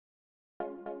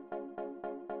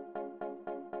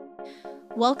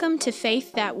Welcome to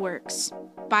Faith That Works,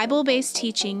 Bible-based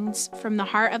teachings from the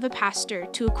heart of a pastor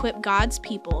to equip God's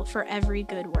people for every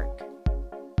good work.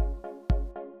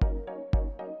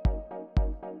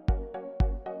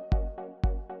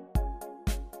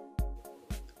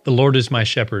 The Lord is my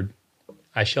shepherd,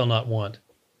 I shall not want.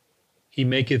 He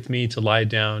maketh me to lie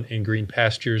down in green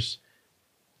pastures.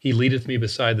 He leadeth me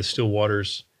beside the still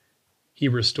waters. He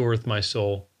restoreth my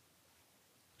soul.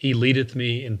 He leadeth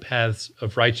me in paths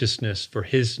of righteousness for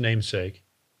his name's sake.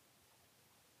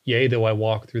 Yea, though I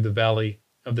walk through the valley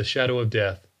of the shadow of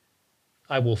death,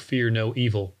 I will fear no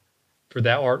evil, for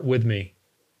thou art with me.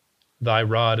 Thy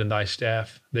rod and thy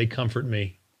staff, they comfort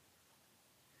me.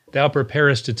 Thou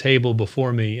preparest a table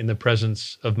before me in the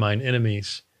presence of mine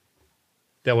enemies.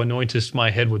 Thou anointest my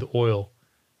head with oil,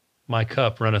 my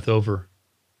cup runneth over.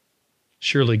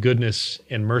 Surely goodness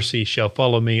and mercy shall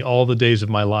follow me all the days of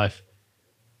my life,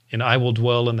 and I will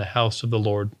dwell in the house of the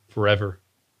Lord forever.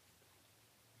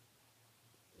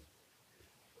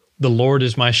 The Lord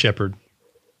is my shepherd.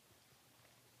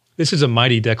 This is a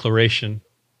mighty declaration.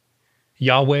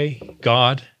 Yahweh,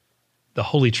 God, the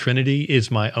Holy Trinity, is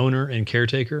my owner and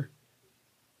caretaker.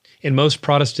 In most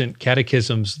Protestant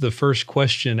catechisms, the first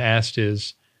question asked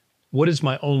is, what is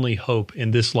my only hope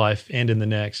in this life and in the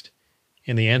next?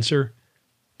 And the answer,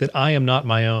 that I am not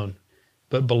my own,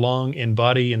 but belong in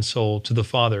body and soul to the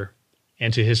Father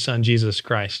and to his Son, Jesus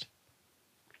Christ.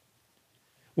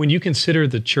 When you consider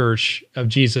the church of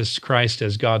Jesus Christ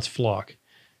as God's flock,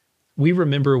 we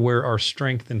remember where our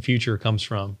strength and future comes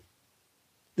from.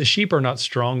 The sheep are not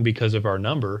strong because of our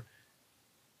number.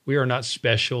 We are not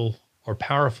special or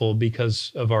powerful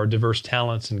because of our diverse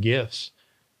talents and gifts.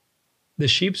 The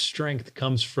sheep's strength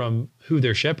comes from who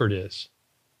their shepherd is.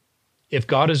 If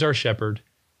God is our shepherd,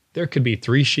 there could be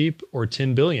 3 sheep or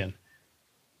 10 billion.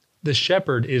 The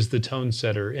shepherd is the tone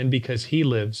setter, and because he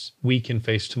lives, we can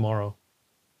face tomorrow.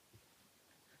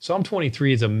 Psalm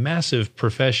 23 is a massive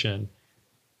profession,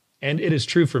 and it is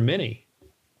true for many.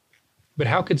 But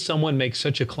how could someone make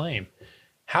such a claim?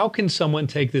 How can someone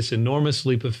take this enormous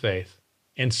leap of faith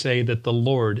and say that the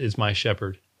Lord is my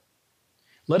shepherd?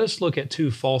 Let us look at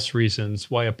 2 false reasons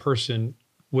why a person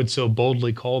would so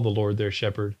boldly call the Lord their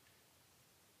shepherd.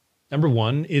 Number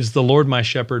 1, is the Lord my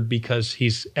shepherd because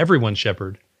he's everyone's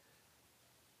shepherd?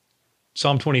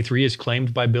 Psalm 23 is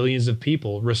claimed by billions of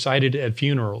people, recited at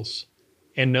funerals,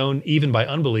 and known even by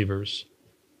unbelievers.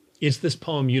 Is this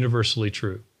poem universally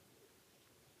true?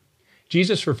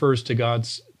 Jesus refers to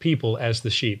God's people as the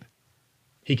sheep.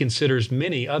 He considers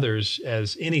many others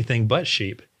as anything but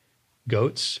sheep,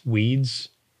 goats, weeds,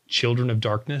 children of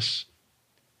darkness.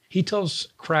 He tells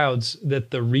crowds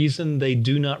that the reason they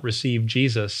do not receive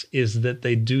Jesus is that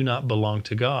they do not belong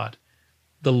to God.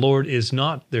 The Lord is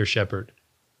not their shepherd.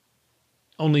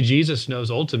 Only Jesus knows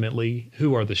ultimately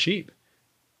who are the sheep,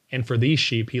 and for these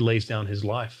sheep he lays down his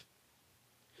life.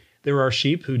 There are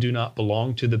sheep who do not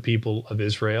belong to the people of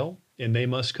Israel, and they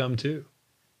must come too.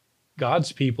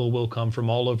 God's people will come from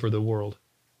all over the world.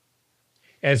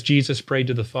 As Jesus prayed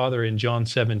to the Father in John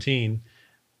 17,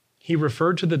 he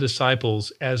referred to the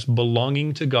disciples as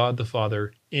belonging to God the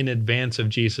Father in advance of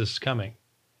Jesus' coming.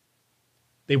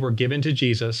 They were given to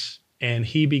Jesus, and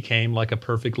he became like a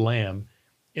perfect lamb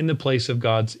in the place of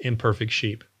God's imperfect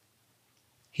sheep.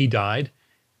 He died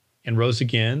and rose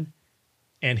again,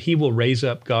 and he will raise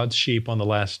up God's sheep on the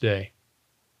last day.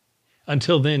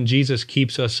 Until then, Jesus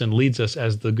keeps us and leads us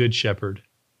as the good shepherd.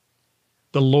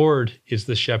 The Lord is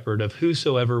the shepherd of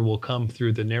whosoever will come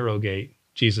through the narrow gate,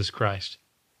 Jesus Christ.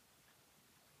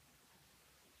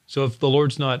 So if the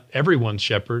Lord's not everyone's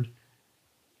shepherd,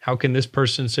 how can this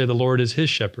person say the Lord is his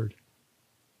shepherd?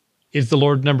 Is the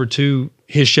Lord, number 2,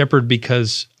 his shepherd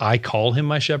because I call him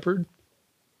my shepherd?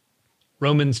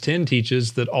 Romans 10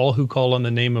 teaches that all who call on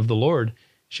the name of the Lord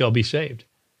shall be saved.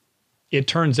 It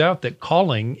turns out that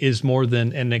calling is more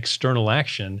than an external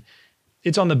action.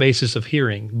 It's on the basis of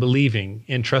hearing, believing,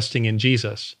 and trusting in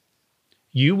Jesus.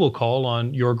 You will call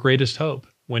on your greatest hope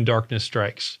when darkness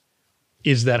strikes.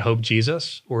 Is that hope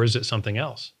Jesus, or is it something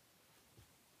else?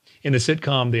 In the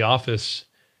sitcom The Office,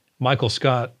 Michael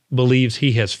Scott believes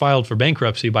he has filed for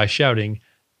bankruptcy by shouting,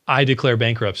 "I declare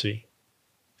bankruptcy."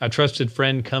 A trusted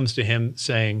friend comes to him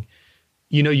saying,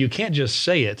 you can't just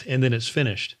say it and then it's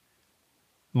finished.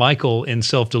 Michael, in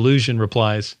self-delusion,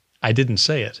 replies, "I didn't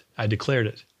say it, I declared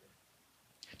it."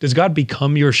 Does God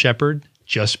become your shepherd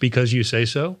just because you say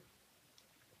so?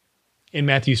 In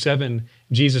Matthew 7,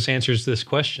 Jesus answers this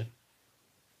question.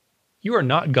 You are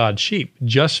not God's sheep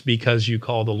just because you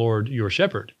call the Lord your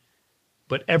shepherd,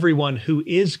 but everyone who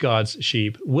is God's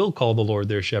sheep will call the Lord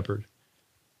their shepherd.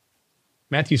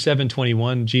 Matthew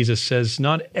 7:21, Jesus says,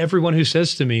 "Not everyone who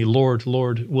says to me, 'Lord,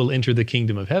 Lord,' will enter the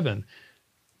kingdom of heaven,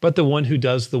 but the one who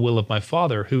does the will of my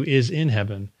Father who is in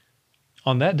heaven.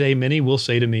 On that day many will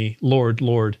say to me, 'Lord,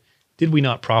 Lord, did we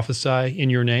not prophesy in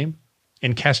your name,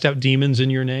 and cast out demons in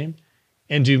your name,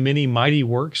 and do many mighty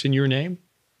works in your name?'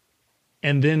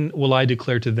 And then will I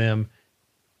declare to them,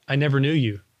 'I never knew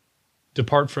you.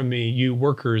 Depart from me, you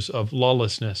workers of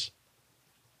lawlessness.'"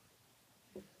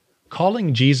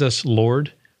 Calling Jesus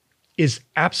Lord is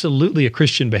absolutely a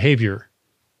Christian behavior.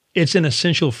 It's an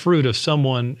essential fruit of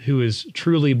someone who is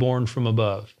truly born from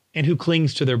above and who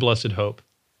clings to their blessed hope.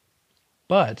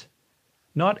 But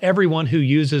not everyone who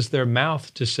uses their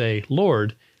mouth to say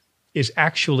Lord is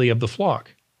actually of the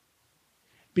flock.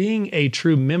 Being a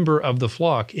true member of the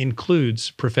flock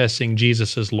includes professing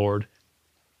Jesus as Lord,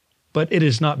 but it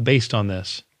is not based on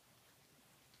this.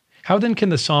 How then can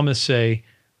the psalmist say,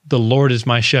 "The Lord is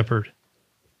my shepherd"?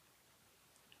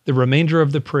 The remainder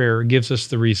of the prayer gives us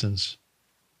the reasons.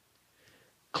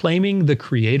 Claiming the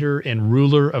creator and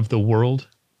ruler of the world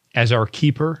as our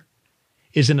keeper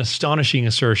is an astonishing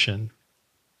assertion.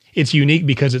 It's unique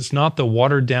because it's not the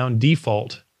watered-down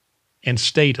default and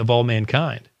state of all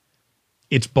mankind.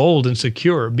 It's bold and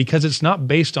secure because it's not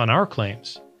based on our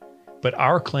claims, but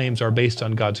our claims are based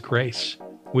on God's grace,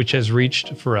 which has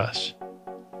reached for us.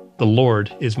 The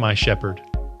Lord is my shepherd.